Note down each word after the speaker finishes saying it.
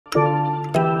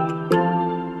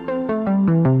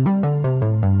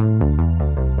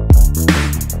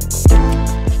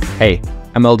Hey,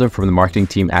 I'm Eldon from the marketing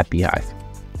team at beehiiv.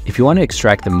 If you want to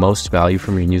extract the most value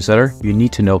from your newsletter, you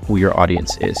need to know who your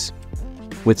audience is.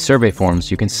 With survey forms,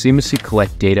 you can seamlessly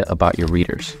collect data about your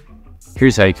readers.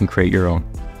 Here's how you can create your own.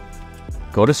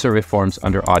 Go to survey forms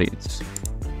under audience.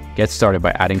 Get started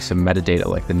by adding some metadata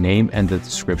like the name and the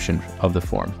description of the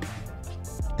form.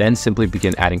 Then simply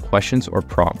begin adding questions or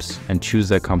prompts and choose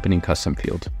the accompanying custom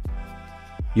field.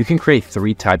 You can create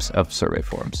 3 types of survey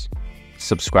forms: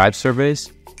 subscribe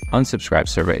surveys, unsubscribe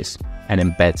surveys, and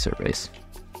embed surveys.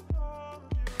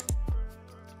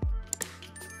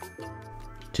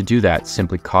 To do that,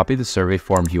 simply copy the survey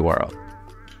form URL.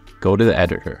 Go to the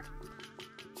editor,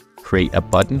 create a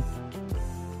button,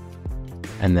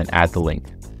 and then add the link.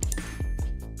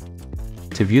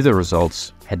 To view the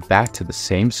results, head back to the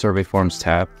same survey forms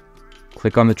tab,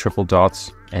 click on the triple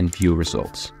dots, and view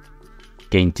results.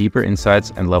 Gain deeper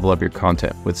insights and level up your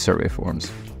content with survey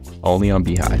forms, only on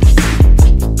beehiiv.